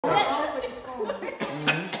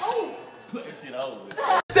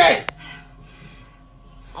Say!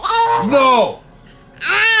 No!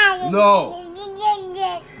 No!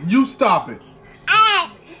 You stop it.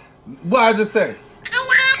 What I just say? It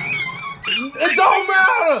don't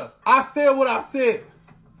matter. I said what I said.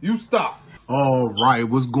 You stop. All right,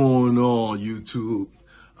 what's going on, YouTube?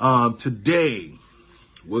 Today,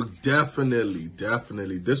 well, definitely,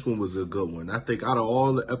 this one was a good one. I think out of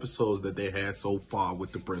all the episodes that they had so far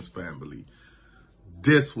with the Prince family,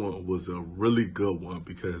 this one was a really good one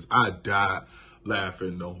because I died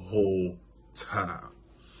laughing the whole time.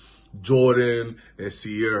 Jordan and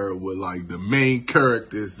Sierra were like the main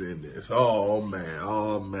characters in this. Oh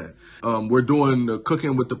man. We're doing the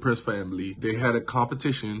Cooking with the Prince family. They had a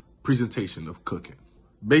competition presentation of cooking.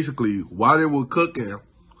 Basically, while they were cooking,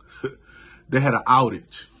 they had an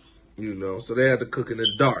outage, you know, so they had to cook in the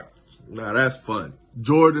dark. Now that's fun.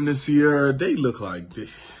 Jordan and Sierra, they look like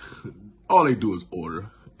all they do is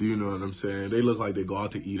order. You know what I'm saying? They look like they go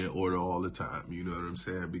out to eat and order all the time. You know what I'm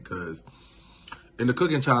saying? Because in the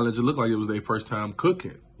cooking challenge, it looked like it was their first time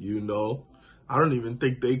cooking, you know? I don't even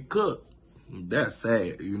think they cook. That's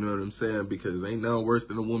sad, you know what I'm saying? Because ain't nothing worse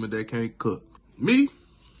than a woman that can't cook. Me,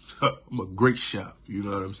 I'm a great chef, you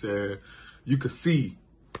know what I'm saying? You can see,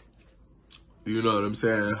 you know what I'm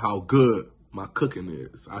saying, how good my cooking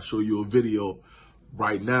is. I'll show you a video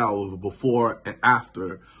right now of before and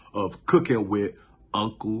after of cooking with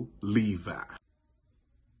Uncle Levi.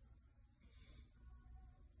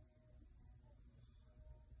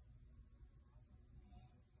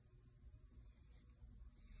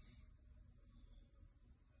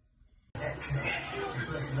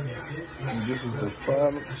 And this is the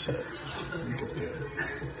final check. Look at that.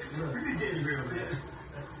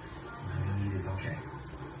 It is okay.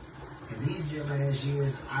 In these last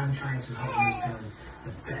years, I'm trying to help make them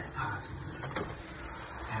the best possible.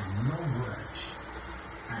 I have no grudge.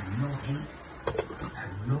 I have no hate. I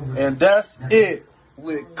have no resentment. And that's it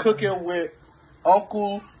with Cooking with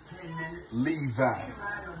Uncle Levi.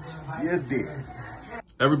 You did.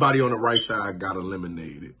 Everybody on the right side got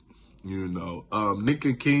eliminated. You know, Nick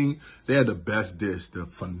and King, they had the best dish, the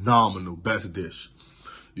phenomenal best dish,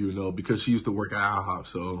 you know, because she used to work at IHOP.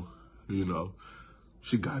 So, you know,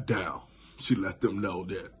 she got down. She let them know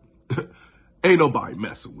that ain't nobody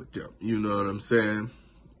messing with them. You know what I'm saying?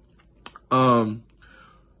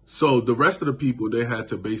 So the rest of the people, they had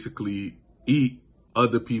to basically eat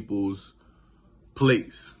other people's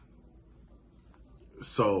plates.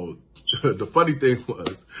 So the funny thing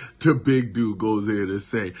was, the big dude goes in and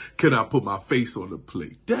say, "Can I put my face on the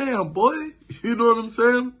plate?" Damn, boy. You know what I'm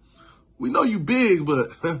saying? We know you big,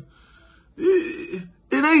 but it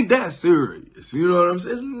ain't that serious. You know what I'm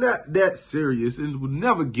saying? It's not that serious, and it will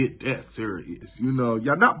never get that serious. You know,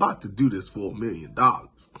 y'all not about to do this for $1 million.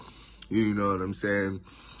 You know what I'm saying?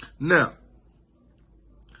 Now,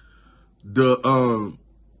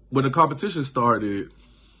 when the competition started,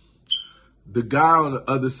 the guy on the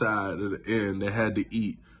other side of the end that had to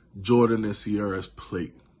eat Jordan and Sierra's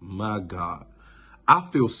plate, my God, I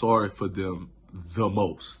feel sorry for them the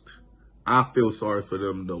most. I feel sorry for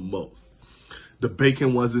them the most. The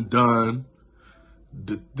bacon wasn't done.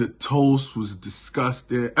 The toast was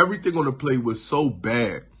disgusting. Everything on the plate was so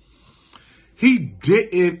bad. He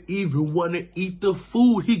didn't even want to eat the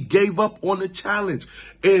food. He gave up on the challenge.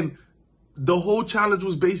 And the whole challenge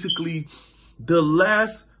was basically the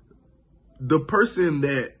person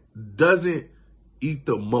that doesn't eat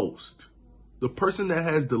the most, the person that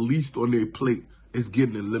has the least on their plate is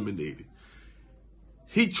getting eliminated.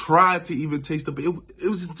 He tried to even taste the bacon. It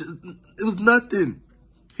was nothing.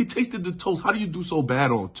 He tasted the toast. How do you do so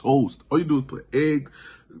bad on toast? All you do is put eggs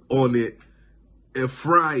on it and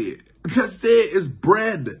fry it. That's it. It's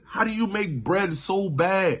bread. How do you make bread so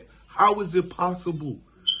bad? How is it possible?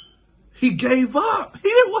 He gave up. He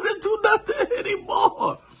didn't want to do nothing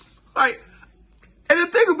anymore. Like, and the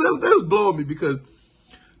thing about it was blowing me because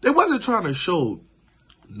they wasn't trying to show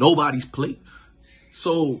nobody's plate.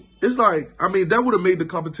 So it's like, I mean, that would have made the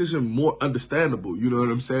competition more understandable. You know what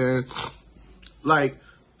I'm saying? Like,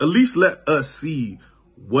 at least let us see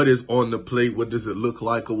what is on the plate, what does it look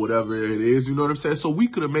like or whatever it is. You know what I'm saying? So we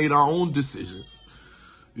could have made our own decisions,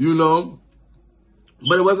 you know?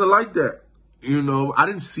 But it wasn't like that. You know, I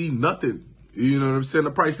didn't see nothing. You know what I'm saying?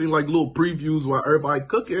 I probably seen like little previews while everybody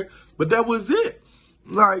cooking, but that was it.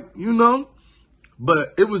 Like, you know,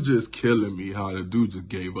 but it was just killing me how the dude just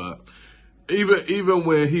gave up. Even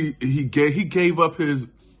when he gave up his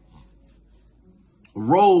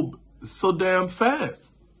robe so damn fast.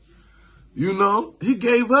 You know, he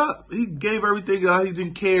gave up. He gave everything out. He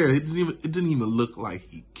didn't care. It didn't even look like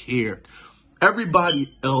he cared.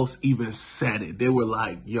 Everybody else even said it. They were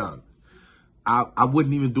like, young, I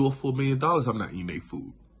wouldn't even do a full $1 million. I'm not eating their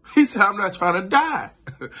food. He said, I'm not trying to die.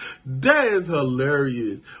 That is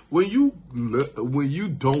hilarious. When you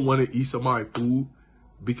don't want to eat somebody's food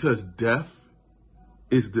because death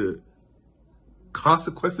is the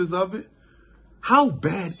consequences of it, how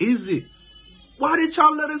bad is it? Why did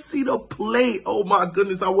y'all let us see the plate? Oh my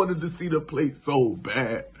goodness, I wanted to see the plate so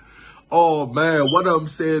bad. Oh man, one of them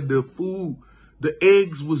said the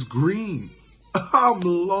eggs was green. I'm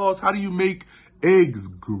lost. How do you make eggs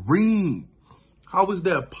green? How is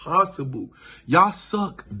that possible? Y'all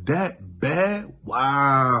suck that bad?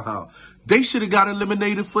 Wow. They should have got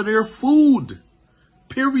eliminated for their food.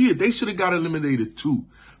 Period. They should have got eliminated too.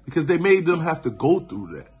 Because they made them have to go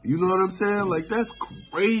through that. You know what I'm saying? Like, that's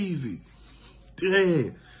crazy.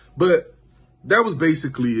 Dang. But that was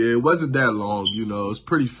basically it. It wasn't that long, you know. It's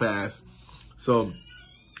pretty fast. So,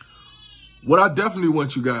 what I definitely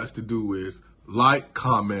want you guys to do is like,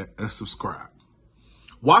 comment, and subscribe.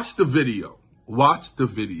 Watch the video. Watch the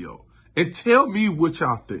video. And tell me what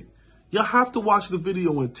y'all think. Y'all have to watch the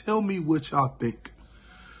video and tell me what y'all think.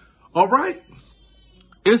 All right?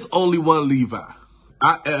 It's only one Levi.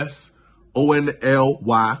 ISONLY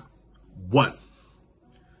 1.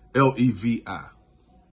 LEVI.